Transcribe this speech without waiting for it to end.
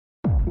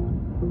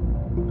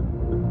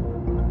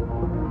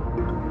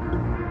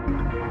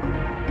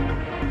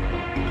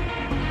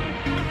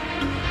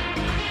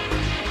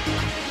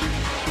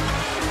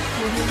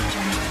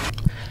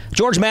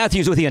George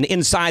Matthews with you on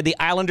Inside the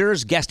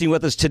Islanders. Guesting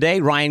with us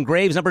today, Ryan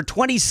Graves, number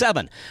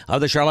 27 of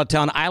the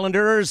Charlottetown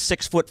Islanders,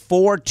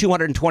 6'4",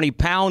 220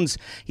 pounds.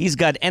 He's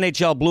got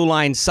NHL blue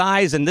line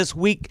size. And this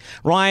week,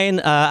 Ryan,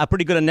 a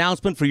pretty good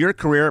announcement for your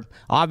career,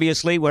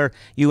 obviously, where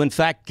you, in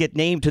fact, get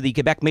named to the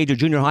Quebec Major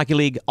Junior Hockey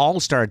League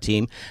All-Star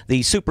Team,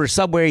 the Super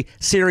Subway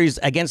Series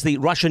against the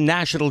Russian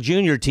National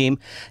Junior Team.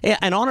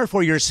 An honor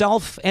for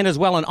yourself and as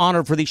well an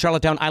honor for the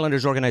Charlottetown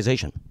Islanders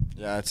organization.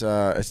 Yeah,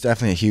 it's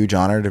definitely a huge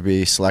honor to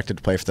be selected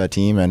to play for that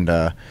team and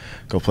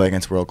go play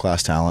against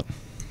world-class talent.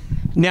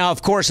 Now,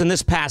 of course, in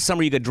this past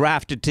summer, you got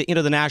drafted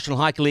into the National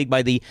Hockey League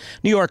by the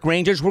New York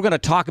Rangers. We're going to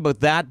talk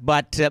about that,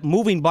 but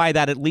moving by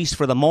that, at least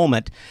for the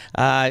moment,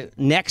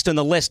 next on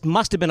the list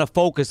must have been a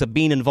focus of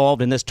being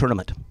involved in this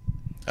tournament.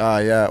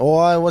 Yeah, well,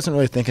 I wasn't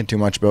really thinking too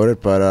much about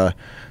it, but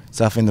it's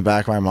definitely in the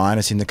back of my mind.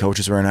 I seen the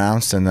coaches were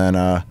announced, and then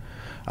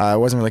I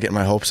wasn't really getting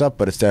my hopes up,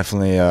 but it's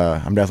definitely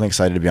I'm definitely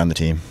excited to be on the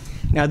team.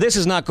 Now, this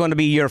is not going to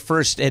be your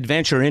first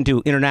adventure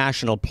into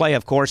international play,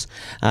 of course.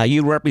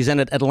 You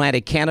represented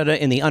Atlantic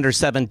Canada in the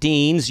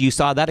under-17s. You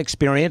saw that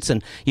experience,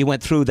 and you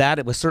went through that.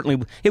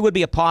 It would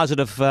be a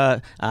positive,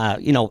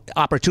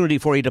 opportunity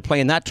for you to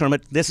play in that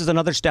tournament. This is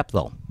another step,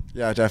 though.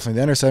 Yeah, definitely.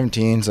 The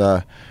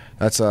under-17s,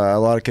 that's a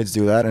lot of kids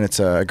do that, and it's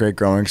a great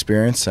growing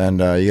experience, and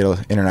you get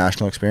an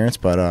international experience.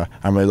 But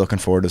I'm really looking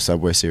forward to the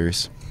Subway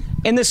Series.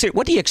 In this,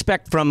 what do you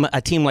expect from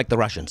a team like the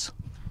Russians?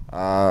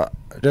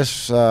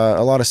 Just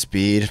a lot of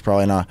speed.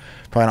 Probably not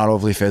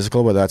overly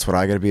physical, but that's what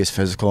I got to be, is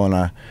physical,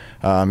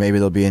 and maybe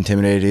they'll be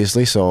intimidated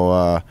easily.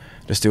 So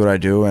just do what I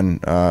do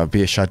and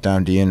be a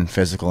shutdown D and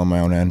physical on my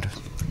own end.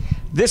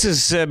 This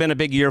has been a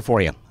big year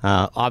for you,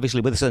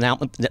 obviously, with this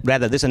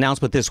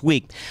announcement this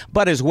week.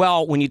 But as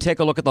well, when you take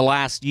a look at the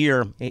last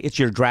year, it's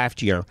your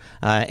draft year.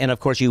 And, of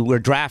course, you were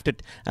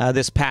drafted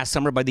this past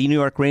summer by the New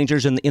York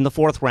Rangers in the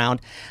fourth round.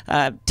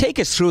 Take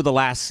us through the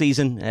last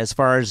season as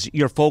far as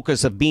your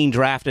focus of being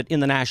drafted in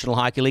the National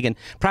Hockey League, and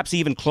perhaps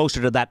even closer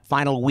to that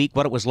final week,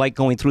 what it was like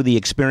going through the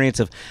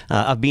experience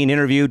of being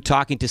interviewed,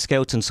 talking to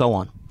scouts, and so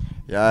on.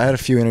 Yeah, I had a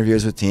few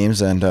interviews with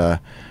teams, and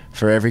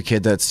for every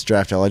kid that's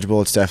draft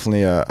eligible, it's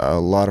definitely a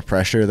lot of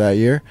pressure that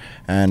year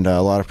and a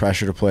lot of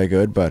pressure to play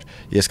good, but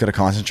you just got to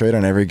concentrate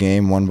on every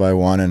game one by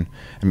one and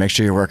make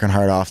sure you're working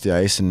hard off the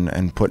ice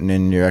and putting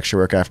in your extra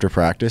work after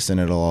practice, and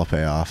it'll all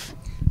pay off.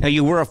 Now,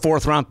 you were a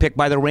fourth-round pick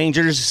by the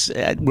Rangers.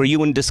 Were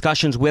you in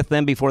discussions with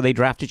them before they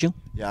drafted you?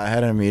 Yeah, I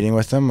had a meeting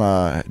with them.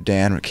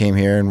 Dan came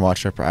here and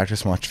watched our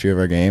practice, watched a few of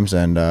our games,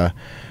 and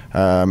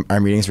our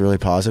meeting's really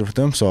positive with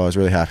them, so I was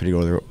really happy to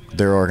go to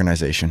their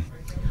organization.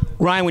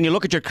 Ryan, when you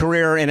look at your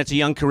career, and it's a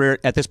young career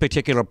at this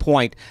particular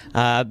point,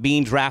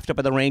 being drafted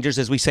by the Rangers,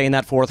 as we say, in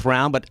that fourth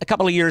round, but a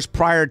couple of years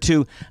prior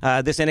to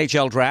this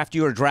NHL draft,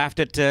 you were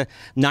drafted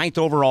 9th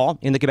overall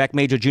in the Quebec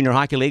Major Junior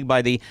Hockey League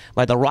by the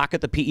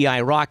Rocket, the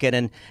PEI Rocket.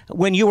 And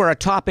when you were a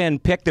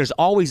top-end pick, there's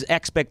always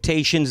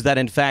expectations that,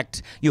 in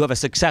fact, you have a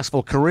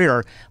successful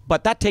career,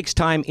 but that takes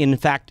time, in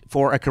fact,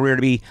 for a career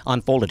to be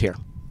unfolded here.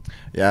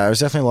 Yeah, it was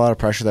definitely a lot of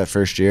pressure that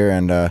first year,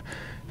 and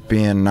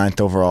being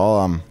 9th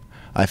overall,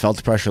 I felt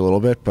the pressure a little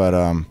bit, but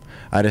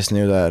I just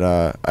knew that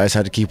I just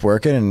had to keep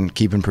working and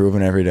keep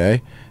improving every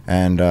day,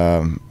 and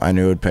I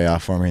knew it would pay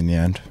off for me in the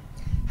end.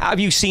 How have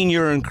you seen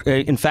your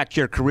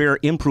career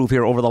improve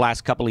here over the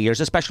last couple of years,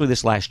 especially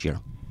this last year?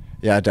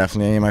 Yeah,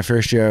 definitely. My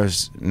first year I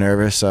was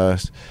nervous. I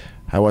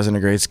wasn't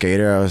a great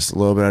skater. I was a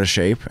little bit out of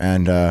shape,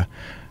 and I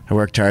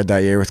worked hard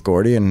that year with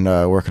Gordy and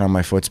working on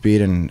my foot speed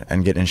and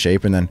getting in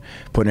shape, and then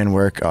putting in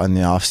work on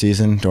the off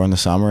season during the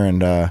summer,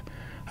 and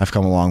I've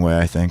come a long way,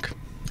 I think.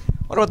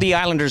 What about the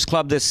Islanders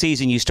club this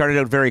season? You started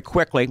out very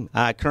quickly,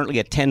 currently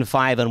at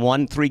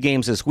 10-5-1, 3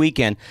 games this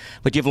weekend,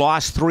 but you've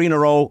lost 3 in a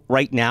row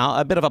right now.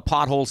 A bit of a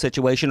pothole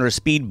situation or a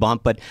speed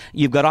bump, but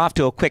you've got off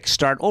to a quick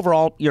start.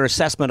 Overall, your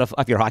assessment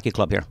of your hockey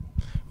club here?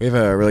 We have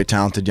a really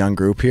talented young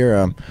group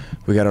here.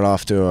 We got it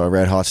off to a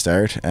red-hot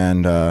start,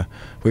 and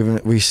we've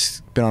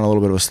been on a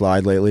little bit of a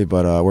slide lately,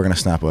 but we're going to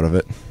snap out of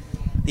it.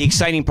 The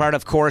exciting part,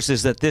 of course,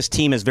 is that this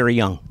team is very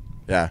young.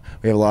 Yeah,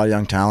 we have a lot of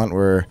young talent.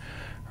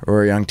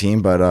 We're a young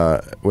team,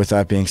 but with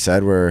that being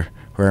said, we're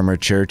a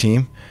mature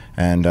team,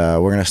 and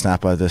we're going to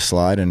snap out of this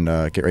slide and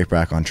get right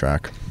back on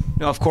track.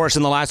 Now, of course,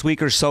 in the last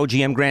week or so,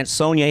 GM Grant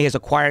Saunier has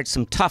acquired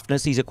some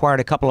toughness. He's acquired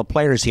a couple of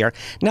players here.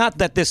 Not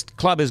that this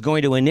club is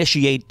going to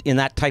initiate in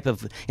that type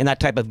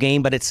of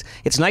game, but it's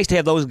nice to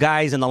have those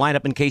guys in the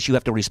lineup in case you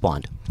have to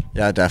respond.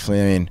 Yeah,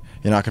 definitely. I mean,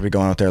 you're not going to be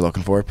going out there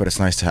looking for it, but it's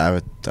nice to have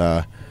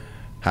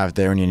it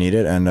there when you need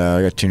it. And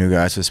I got 2 new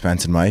guys with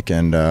Spence and Mike,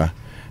 and they're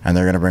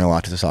going to bring a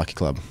lot to this hockey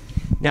club.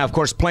 Now, of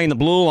course, playing the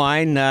blue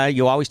line,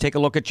 you always take a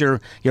look at your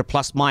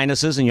plus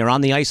minuses, and you're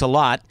on the ice a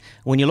lot.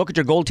 When you look at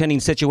your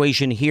goaltending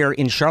situation here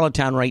in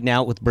Charlottetown right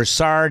now with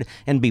Broussard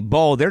and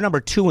Bibeau, they're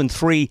number 2 and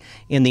 3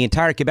 in the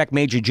entire Quebec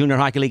Major Junior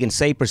Hockey League in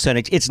save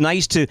percentage. It's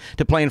nice to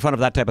play in front of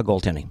that type of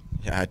goaltending.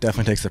 Yeah, it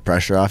definitely takes the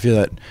pressure off you.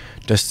 That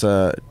just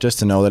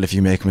to know that if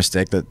you make a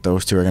mistake, that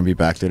those 2 are going to be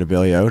back there to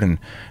bail you out, and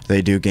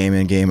they do game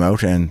in, game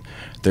out, and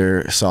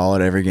they're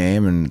solid every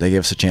game, and they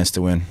give us a chance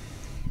to win.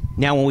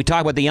 Now, when we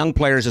talk about the young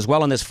players as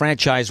well in this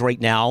franchise right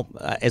now,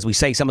 as we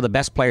say, some of the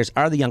best players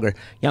are the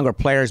younger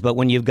players. But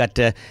when you've got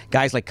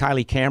guys like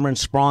Kylie Cameron,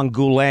 Sprong,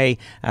 Goulet,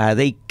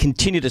 they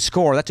continue to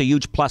score. That's a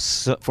huge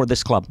plus for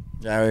this club.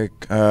 Yeah, we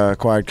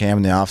acquired Cam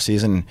in the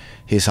offseason.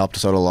 He's helped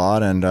us out a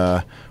lot. And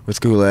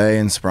with Goulet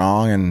and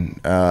Sprong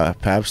and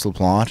Pabst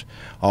LaPlante,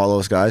 all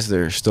those guys,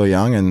 they're still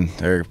young and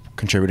they're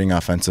contributing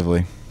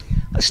offensively.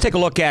 Let's take a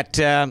look at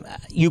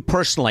you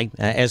personally,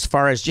 as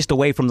far as just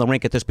away from the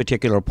rink at this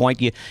particular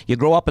point. You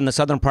grow up in the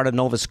southern part of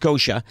Nova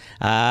Scotia.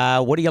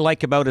 What do you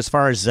like about as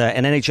far as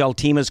an NHL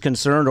team is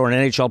concerned, or an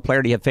NHL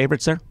player? Do you have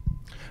favorites there?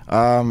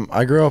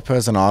 I grew up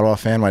as an Ottawa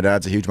fan. My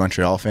dad's a huge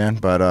Montreal fan,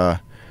 but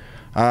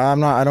I'm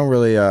not a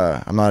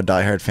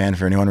diehard fan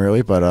for anyone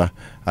really. But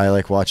I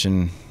like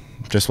watching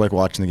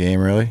the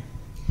game really.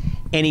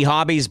 Any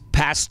hobbies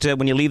past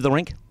when you leave the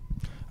rink?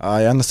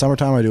 Yeah, in the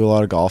summertime I do a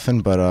lot of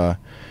golfing, but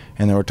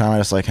in the time I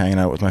just like hanging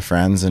out with my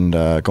friends and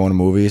going to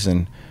movies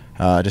and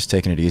just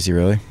taking it easy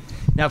really.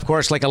 Now, of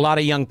course, like a lot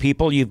of young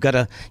people, you've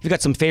got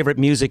some favorite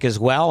music as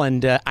well.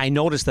 And I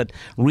noticed that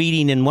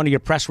reading in one of your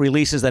press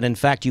releases that in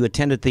fact you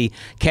attended the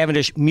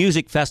Cavendish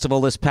Music Festival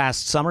this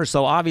past summer.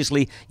 So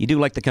obviously you do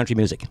like the country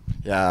music.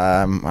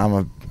 Yeah,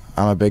 I'm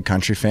a big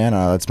country fan.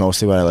 That's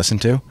mostly what I listen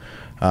to.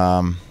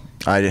 I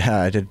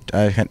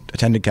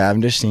attended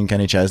Cavendish, seeing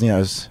Kenny Chesney. That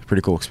was a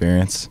pretty cool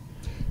experience.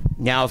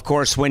 Now, of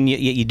course, when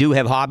you do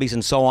have hobbies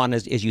and so on,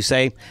 as you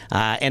say,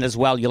 and as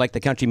well, you like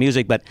the country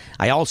music. But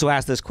I also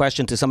asked this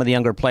question to some of the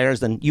younger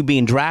players, and you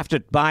being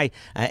drafted by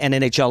an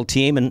NHL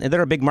team, and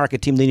they're a big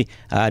market team, the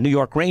New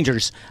York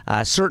Rangers.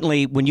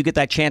 Certainly, when you get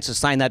that chance to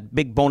sign that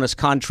big bonus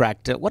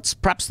contract, what's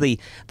perhaps the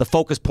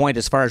focus point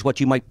as far as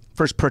what you might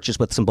first purchase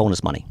with some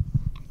bonus money?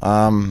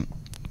 I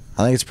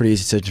think it's a pretty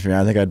easy decision for me.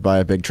 I think I'd buy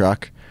a big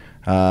truck,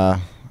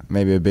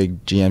 maybe a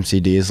big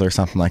GMC diesel or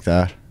something like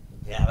that.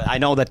 Yeah, I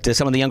know that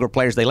some of the younger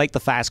players, they like the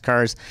fast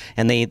cars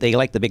and they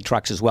like the big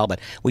trucks as well. But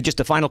just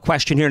a final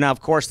question here now.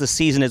 Of course, this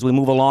season as we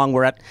move along,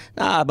 we're at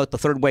about the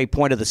third way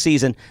point of the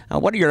season.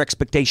 What are your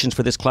expectations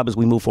for this club as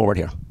we move forward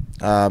here?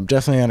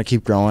 Definitely going to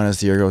keep growing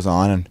as the year goes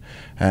on,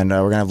 and we're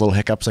going to have little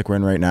hiccups like we're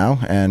in right now.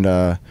 And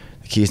the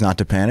key is not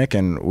to panic,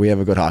 and we have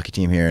a good hockey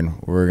team here,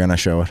 and we're going to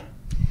show it.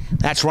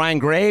 That's Ryan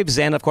Graves,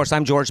 and of course,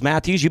 I'm George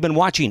Matthews. You've been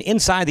watching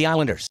Inside the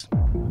Islanders.